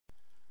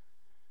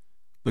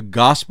The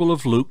Gospel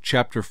of Luke,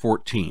 chapter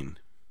 14.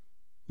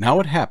 Now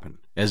it happened,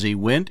 as he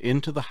went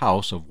into the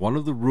house of one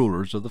of the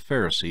rulers of the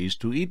Pharisees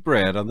to eat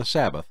bread on the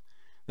Sabbath,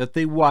 that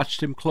they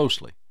watched him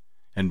closely.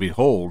 And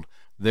behold,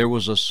 there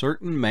was a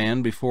certain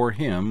man before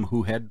him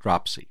who had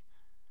dropsy.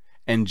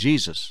 And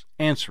Jesus,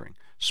 answering,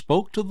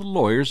 spoke to the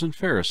lawyers and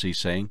Pharisees,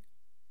 saying,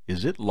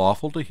 Is it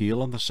lawful to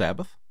heal on the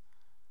Sabbath?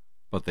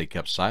 But they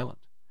kept silent.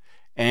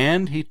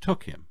 And he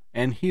took him,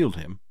 and healed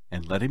him,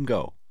 and let him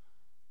go.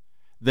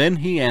 Then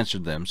he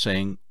answered them,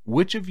 saying,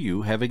 Which of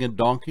you, having a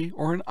donkey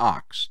or an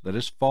ox that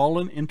has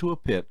fallen into a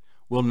pit,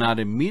 will not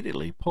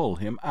immediately pull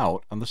him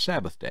out on the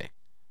Sabbath day?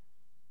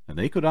 And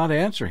they could not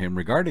answer him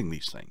regarding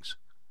these things.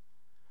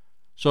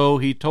 So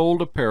he told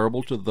a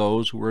parable to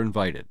those who were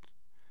invited,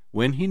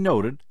 when he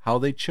noted how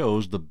they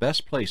chose the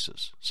best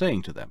places,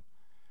 saying to them,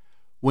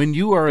 When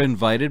you are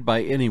invited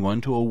by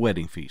anyone to a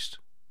wedding feast,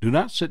 do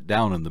not sit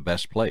down in the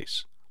best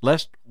place,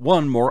 lest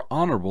one more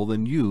honorable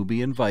than you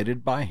be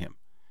invited by him.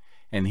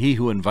 And he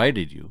who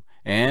invited you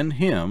and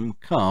him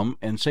come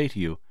and say to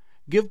you,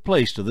 Give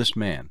place to this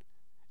man,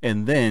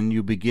 and then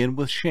you begin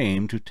with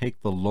shame to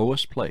take the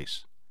lowest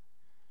place.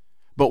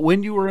 But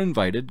when you are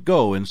invited,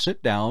 go and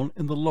sit down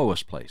in the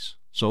lowest place,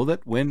 so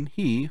that when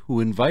he who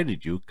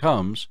invited you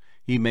comes,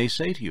 he may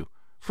say to you,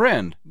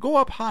 Friend, go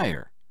up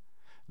higher.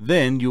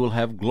 Then you will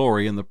have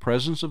glory in the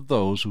presence of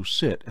those who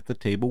sit at the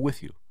table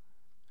with you.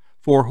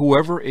 For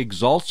whoever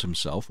exalts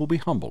himself will be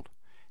humbled,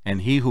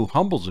 and he who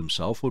humbles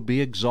himself will be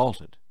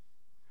exalted.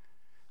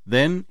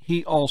 Then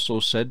he also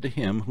said to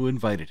him who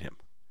invited him,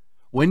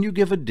 When you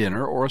give a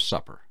dinner or a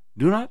supper,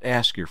 do not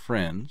ask your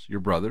friends,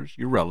 your brothers,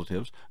 your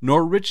relatives,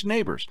 nor rich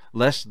neighbors,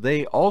 lest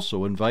they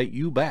also invite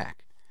you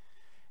back,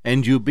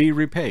 and you be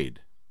repaid.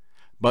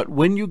 But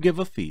when you give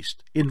a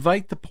feast,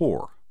 invite the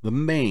poor, the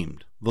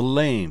maimed, the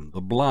lame,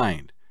 the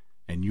blind,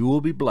 and you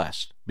will be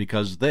blessed,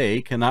 because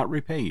they cannot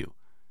repay you.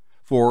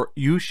 For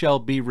you shall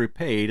be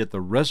repaid at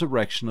the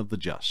resurrection of the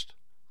just.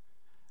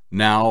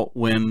 Now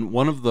when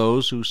one of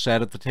those who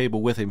sat at the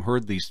table with him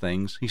heard these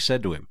things, he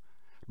said to him,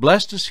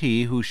 Blessed is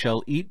he who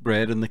shall eat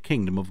bread in the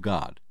kingdom of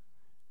God.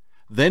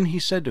 Then he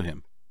said to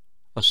him,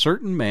 A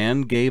certain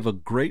man gave a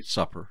great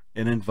supper,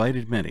 and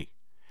invited many,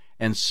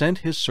 and sent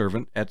his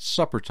servant at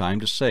supper time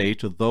to say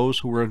to those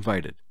who were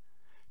invited,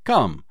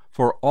 Come,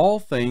 for all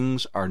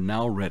things are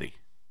now ready.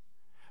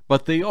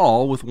 But they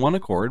all with one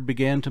accord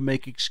began to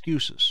make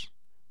excuses.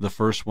 The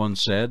first one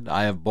said,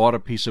 I have bought a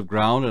piece of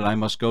ground, and I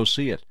must go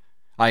see it.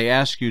 I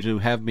ask you to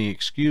have me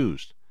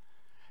excused.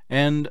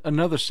 And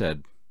another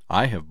said,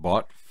 I have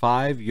bought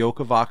 5 yoke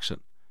of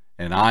oxen,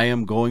 and I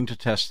am going to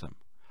test them.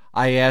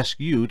 I ask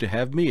you to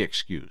have me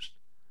excused.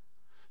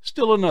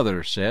 Still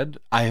another said,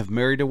 I have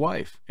married a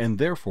wife, and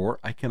therefore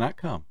I cannot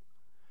come.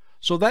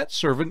 So that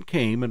servant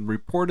came and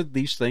reported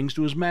these things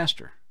to his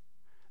master.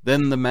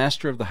 Then the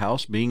master of the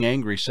house, being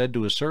angry, said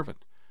to his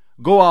servant,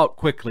 Go out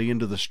quickly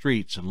into the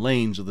streets and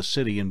lanes of the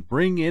city, and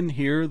bring in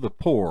here the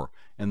poor,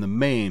 and the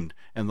maimed,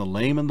 and the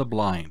lame, and the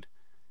blind.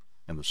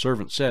 And the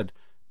servant said,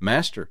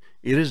 Master,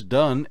 it is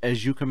done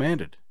as you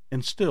commanded,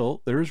 and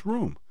still there is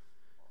room.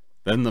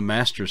 Then the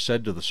master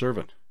said to the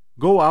servant,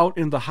 Go out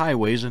in the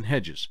highways and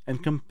hedges,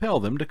 and compel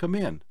them to come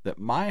in, that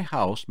my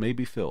house may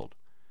be filled.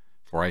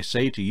 For I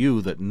say to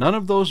you that none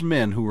of those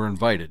men who were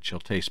invited shall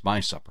taste my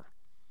supper.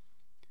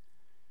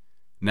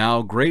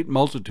 Now great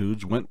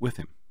multitudes went with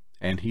him,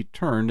 and he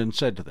turned and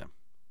said to them,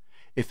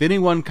 If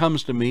anyone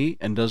comes to me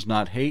and does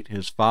not hate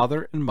his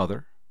father and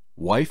mother,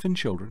 wife and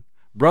children,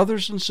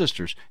 brothers and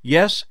sisters,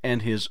 yes,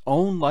 and his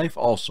own life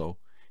also,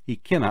 he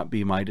cannot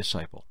be my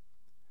disciple.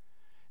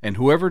 And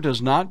whoever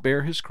does not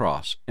bear his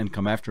cross and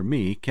come after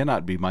me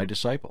cannot be my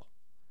disciple.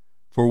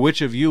 For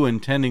which of you,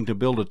 intending to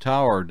build a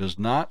tower, does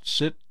not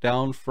sit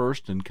down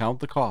first and count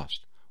the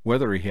cost,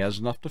 whether he has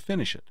enough to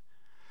finish it,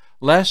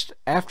 lest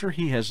after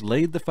he has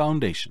laid the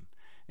foundation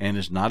and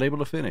is not able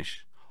to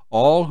finish,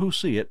 all who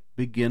see it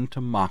begin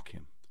to mock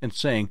him, and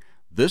saying,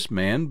 This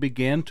man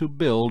began to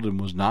build and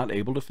was not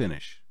able to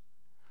finish.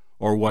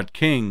 Or what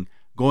king,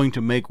 going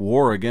to make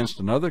war against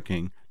another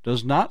king,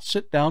 does not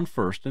sit down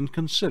first and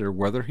consider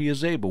whether he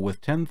is able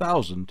with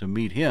 10,000 to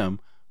meet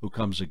him who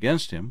comes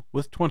against him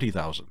with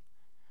 20,000?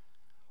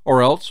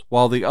 Or else,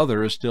 while the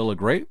other is still a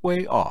great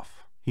way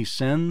off, he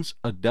sends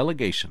a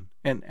delegation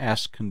and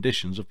asks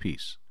conditions of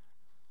peace.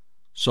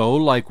 So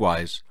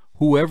likewise,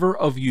 whoever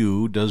of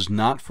you does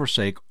not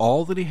forsake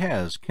all that he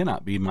has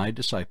cannot be my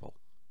disciple.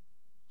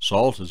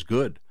 Salt is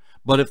good,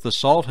 but if the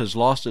salt has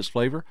lost its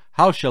flavor,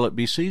 how shall it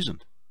be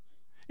seasoned?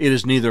 It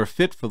is neither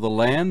fit for the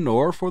land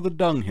nor for the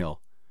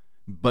dunghill,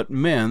 but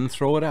men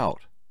throw it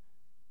out.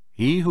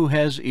 He who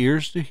has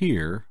ears to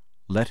hear,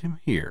 let him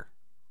hear.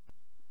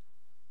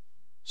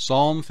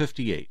 Psalm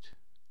 58.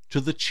 To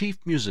the chief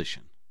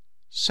musician,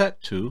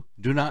 set to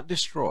Do Not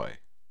Destroy,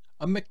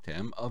 a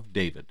miktam of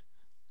David.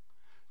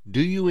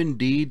 Do you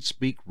indeed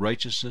speak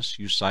righteousness,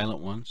 you silent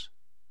ones?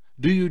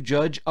 Do you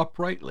judge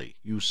uprightly,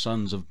 you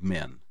sons of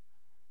men?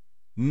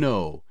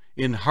 No,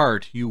 in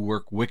heart you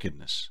work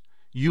wickedness.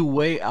 You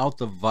weigh out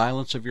the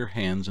violence of your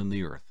hands in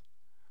the earth.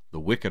 The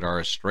wicked are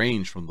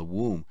estranged from the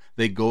womb.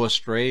 They go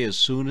astray as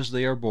soon as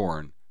they are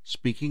born,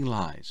 speaking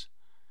lies.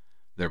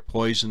 Their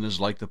poison is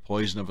like the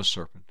poison of a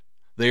serpent.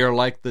 They are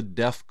like the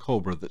deaf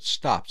cobra that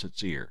stops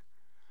its ear,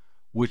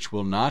 which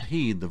will not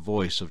heed the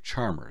voice of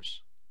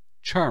charmers,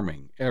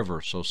 charming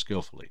ever so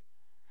skillfully.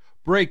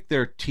 Break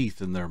their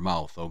teeth in their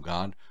mouth, O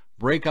God.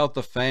 Break out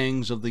the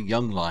fangs of the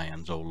young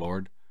lions, O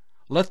Lord.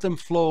 Let them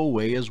flow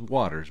away as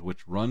waters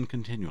which run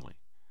continually.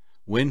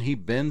 When he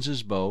bends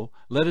his bow,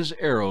 let his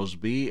arrows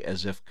be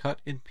as if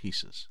cut in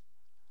pieces.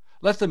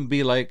 Let them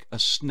be like a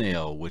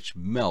snail which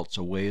melts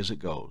away as it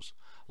goes,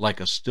 like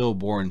a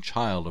stillborn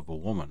child of a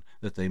woman,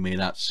 that they may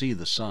not see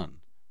the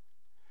sun.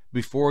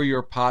 Before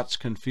your pots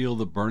can feel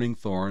the burning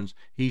thorns,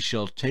 he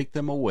shall take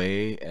them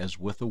away as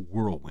with a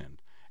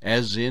whirlwind,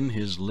 as in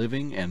his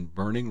living and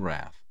burning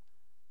wrath.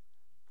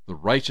 The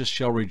righteous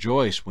shall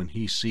rejoice when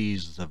he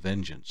sees the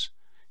vengeance.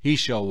 He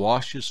shall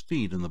wash his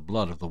feet in the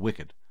blood of the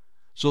wicked,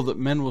 so that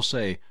men will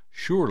say,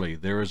 surely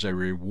there is a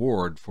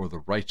reward for the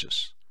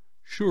righteous.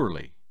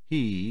 Surely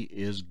he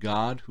is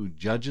God who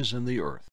judges in the earth.